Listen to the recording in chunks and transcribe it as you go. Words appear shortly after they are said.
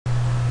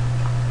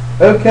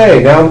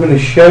Okay, now I'm going to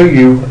show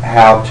you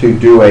how to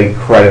do a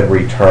credit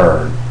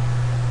return.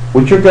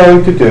 What you're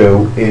going to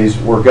do is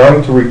we're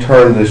going to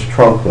return this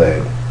trunk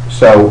lid.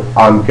 So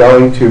I'm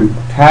going to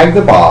tag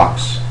the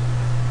box,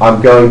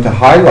 I'm going to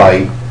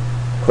highlight,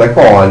 click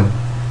on,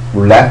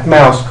 left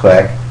mouse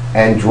click,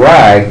 and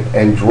drag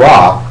and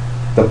drop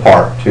the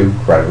part to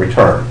credit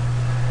return.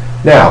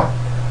 Now,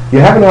 you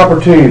have an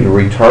opportunity to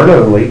return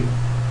only,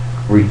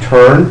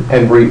 return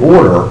and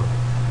reorder,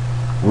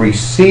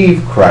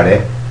 receive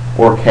credit,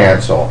 or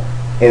cancel.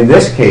 In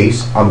this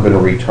case, I'm going to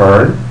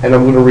return and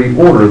I'm going to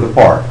reorder the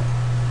part.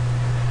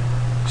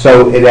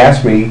 So it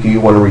asks me, do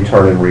you want to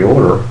return and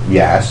reorder?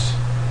 Yes.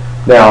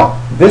 Now,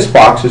 this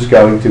box is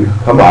going to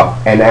come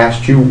up and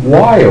ask you,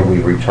 why are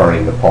we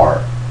returning the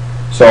part?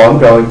 So I'm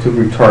going to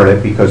return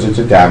it because it's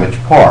a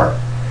damaged part.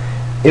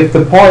 If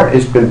the part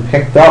has been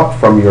picked up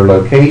from your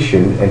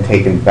location and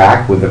taken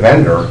back with the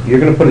vendor, you're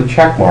going to put a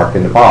check mark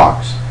in the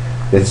box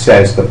that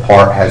says the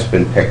part has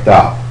been picked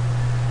up.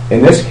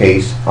 In this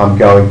case, I'm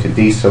going to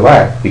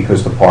deselect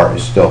because the part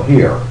is still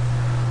here.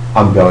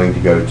 I'm going to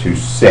go to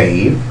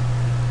Save,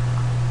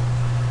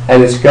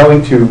 and it's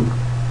going to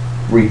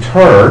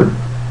return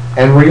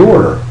and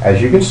reorder.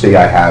 As you can see,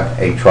 I have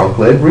a trunk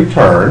lid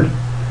returned.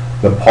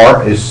 The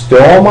part is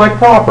still on my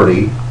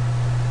property,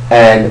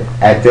 and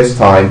at this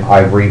time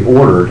I've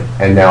reordered,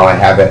 and now I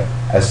have it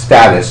a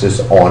status as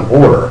on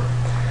order.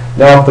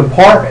 Now if the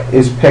part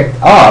is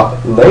picked up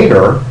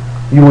later,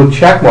 you will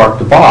check mark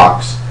the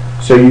box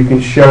so you can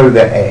show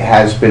that it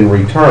has been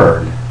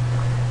returned.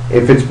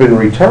 If it's been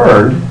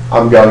returned,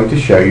 I'm going to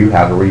show you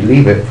how to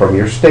relieve it from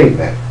your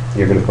statement.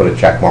 You're going to put a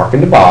check mark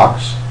in the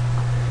box.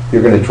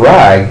 You're going to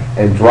drag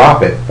and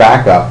drop it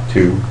back up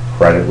to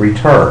credit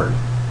return.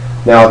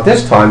 Now at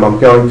this time, I'm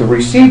going to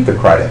receive the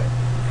credit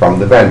from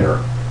the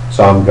vendor.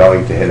 So I'm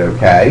going to hit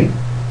OK,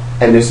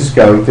 and this is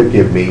going to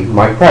give me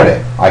my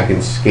credit. I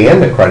can scan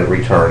the credit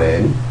return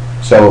in,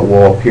 so it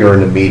will appear in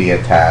the Media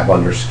tab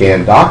under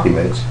Scan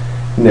Documents.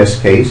 In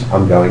this case,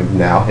 I'm going to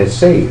now hit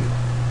Save.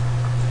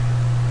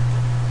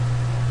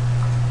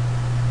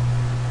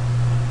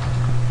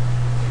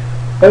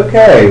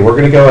 Okay, we're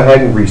going to go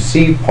ahead and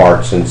receive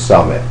parts in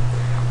Summit.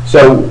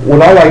 So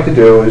what I like to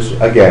do is,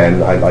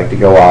 again, I like to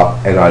go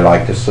up and I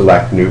like to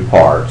select new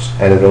parts,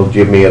 and it'll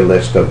give me a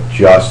list of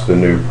just the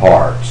new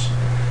parts.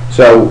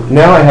 So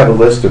now I have a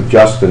list of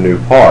just the new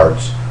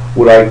parts.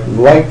 What I'd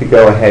like to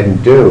go ahead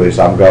and do is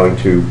I'm going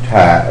to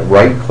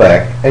right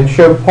click and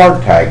show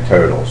part tag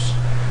totals.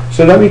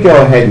 So let me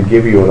go ahead and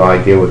give you an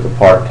idea what the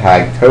part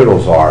tag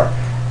totals are.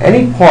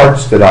 Any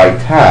parts that I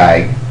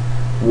tag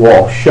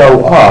will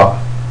show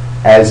up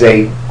as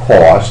a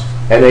cost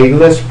and a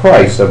list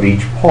price of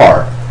each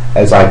part.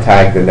 As I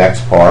tag the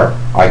next part,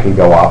 I can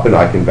go up and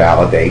I can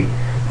validate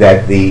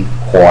that the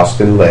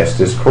cost and list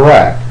is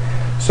correct.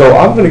 So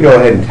I'm going to go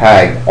ahead and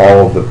tag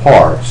all of the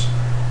parts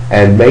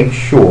and make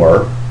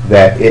sure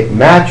that it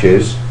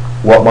matches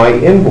what my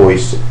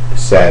invoice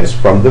says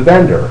from the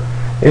vendor.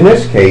 In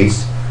this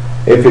case,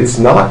 if it's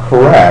not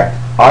correct,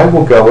 I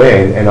will go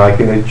in and I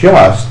can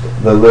adjust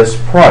the list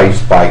price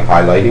by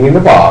highlighting in the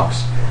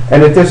box,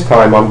 and at this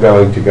time I'm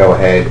going to go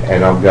ahead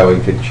and I'm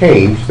going to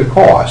change the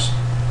cost.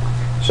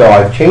 So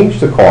I've changed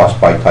the cost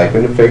by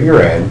typing the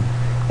figure in,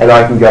 and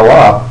I can go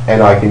up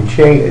and I can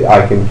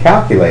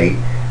calculate.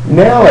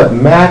 Now it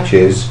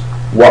matches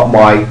what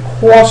my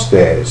cost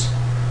is.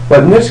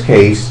 But in this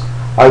case,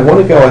 I want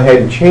to go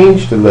ahead and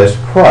change the list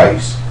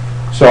price.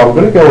 So I'm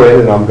going to go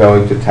in and I'm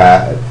going to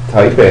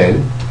type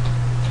in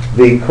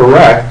the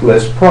correct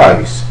list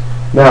price.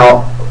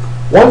 Now,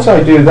 once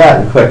I do that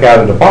and click out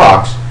of the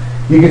box,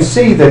 you can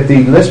see that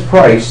the list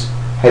price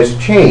has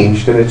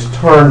changed and it's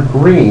turned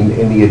green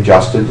in the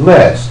adjusted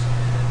list.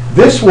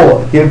 This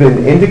will give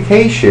an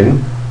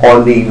indication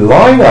on the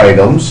line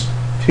items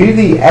to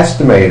the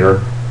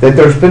estimator that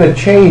there's been a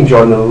change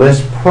on the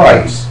list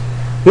price.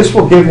 This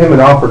will give him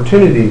an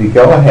opportunity to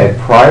go ahead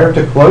prior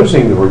to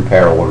closing the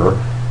repair order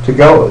to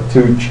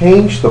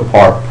change the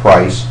part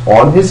price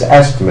on his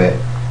estimate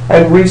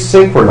and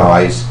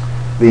resynchronize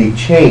the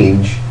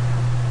change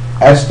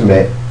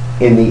estimate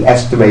in the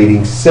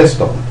estimating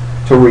system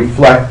to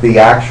reflect the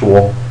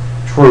actual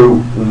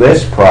true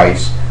list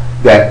price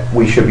that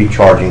we should be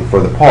charging for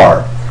the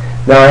part.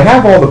 Now I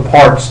have all the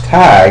parts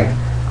tagged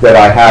that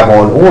I have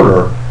on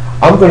order.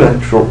 I'm going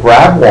to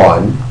grab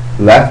one,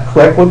 left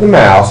click with the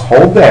mouse,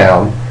 hold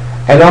down,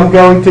 and I'm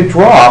going to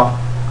drop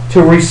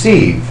to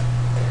receive.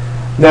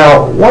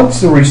 Now once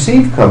the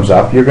receive comes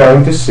up, you're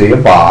going to see a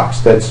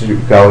box that's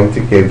going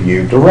to give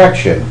you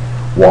direction.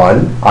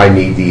 One, I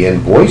need the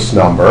invoice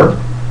number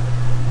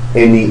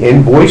in the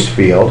invoice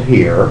field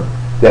here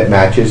that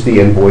matches the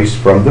invoice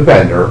from the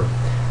vendor,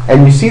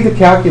 and you see the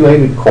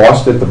calculated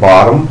cost at the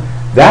bottom.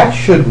 That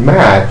should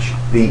match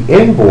the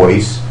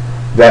invoice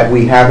that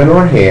we have in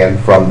our hand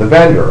from the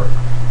vendor.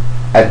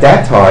 At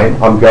that time,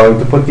 I'm going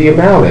to put the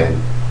amount in,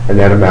 and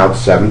that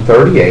amount's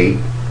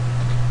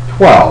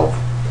 $738.12.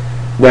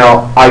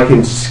 Now I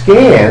can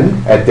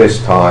scan at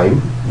this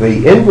time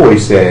the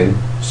invoice in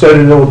so that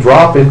it will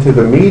drop into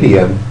the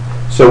medium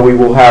So we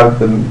will have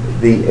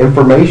the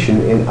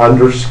information in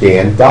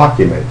underscanned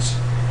documents.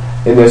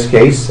 In this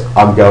case,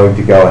 I'm going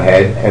to go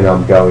ahead and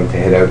I'm going to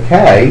hit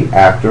OK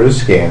after the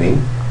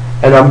scanning,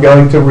 and I'm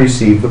going to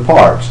receive the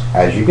parts.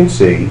 As you can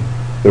see,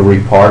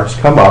 the parts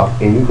come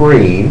up in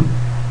green,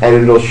 and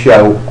it'll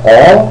show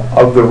all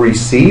of the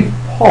received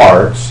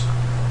parts,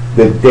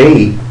 the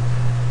date,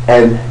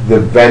 and the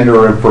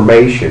vendor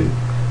information.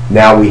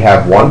 Now we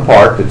have one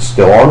part that's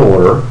still on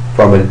order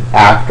from an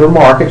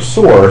aftermarket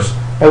source,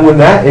 and when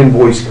that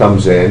invoice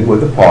comes in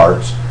with the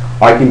parts,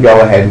 I can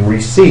go ahead and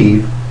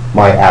receive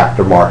my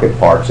aftermarket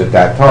parts at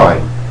that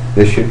time.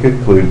 This should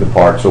conclude the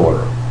parts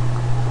order.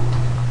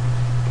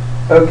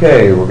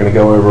 Okay, we're going to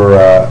go over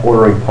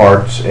ordering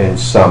parts in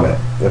Summit.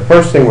 The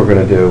first thing we're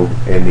going to do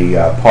in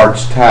the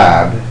Parts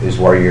tab is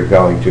where you're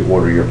going to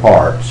order your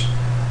parts.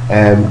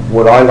 And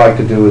what I like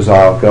to do is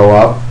I'll go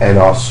up and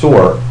I'll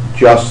sort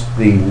just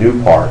the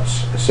new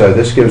parts. So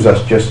this gives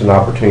us just an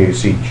opportunity to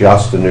see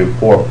just the new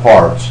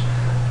parts.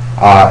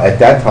 At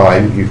that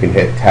time, you can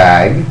hit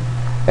tag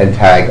and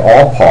tag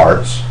all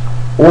parts,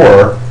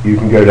 or you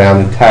can go down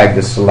and tag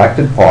the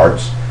selected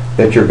parts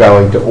that you're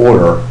going to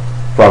order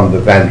from the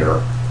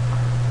vendor.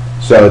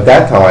 So at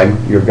that time,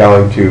 you're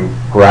going to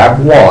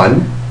grab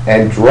one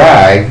and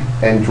drag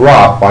and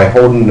drop by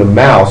holding the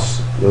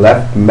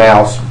left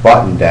mouse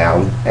button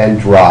down and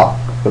drop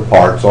the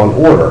parts on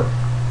order.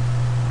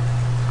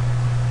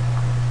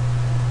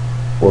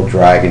 We'll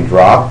drag and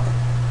drop.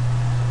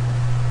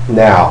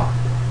 Now,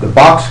 the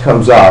box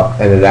comes up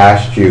and it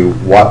asks you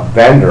what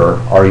vendor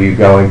are you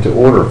going to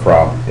order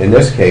from. In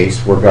this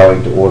case, we're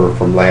going to order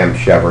from Lamb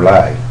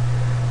Chevrolet.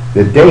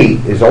 The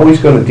date is always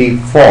going to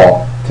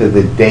default to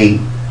the date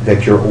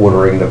that you're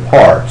ordering the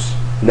parts.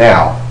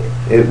 Now,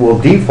 it will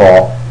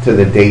default to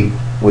the date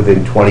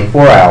within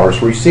 24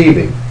 hours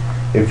receiving.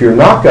 If you're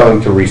not going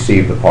to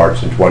receive the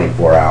parts in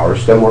 24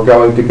 hours, then we're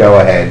going to go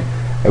ahead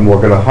and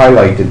we're going to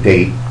highlight the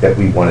date that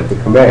we want it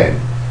to come in.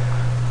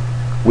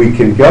 We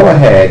can go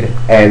ahead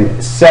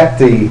and set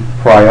the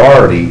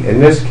priority. In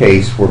this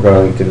case, we're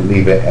going to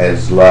leave it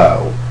as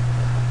low.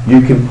 You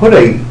can put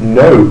a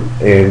note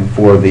in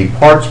for the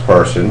parts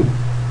person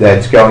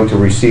that's going to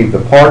receive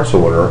the parts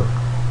order,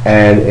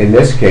 and in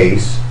this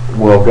case,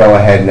 we'll go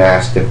ahead and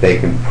ask if they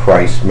can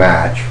price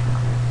match.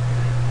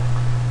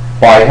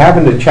 By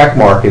having the check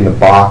mark in the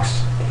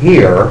box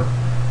here,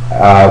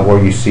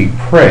 where you see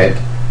print,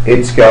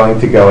 it's going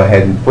to go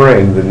ahead and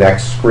bring the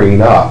next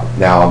screen up.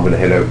 Now I'm going to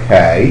hit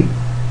OK.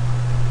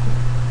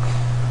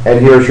 And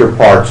here's your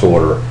parts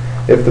order.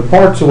 If the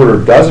parts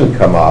order doesn't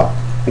come up,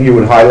 you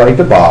would highlight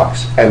the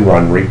box and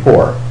run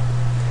report.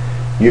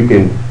 You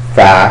can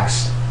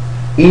fax,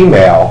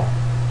 email,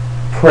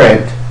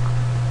 print,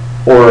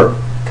 or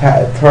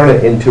turn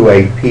it into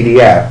a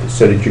PDF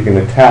so that you can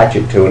attach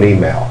it to an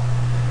email.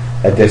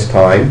 At this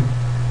time,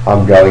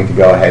 I'm going to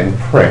go ahead and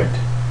print.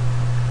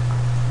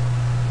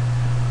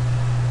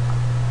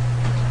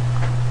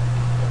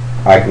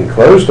 I can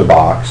close the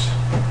box.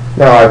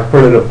 Now I've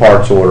printed a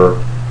parts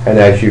order, and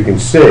as you can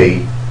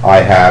see, I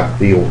have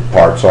the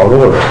parts on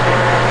order.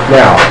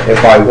 Now,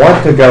 if I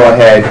want to go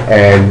ahead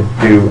and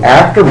do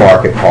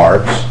aftermarket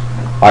parts,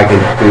 I can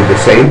do the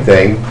same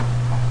thing.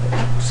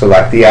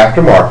 Select the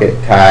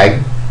aftermarket,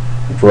 tag,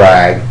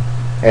 drag,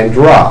 and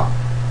drop.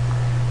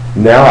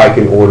 Now I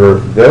can order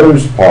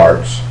those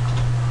parts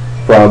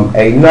from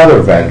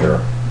another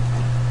vendor.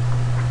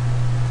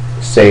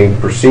 Same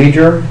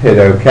procedure, hit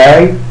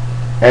OK,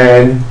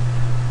 and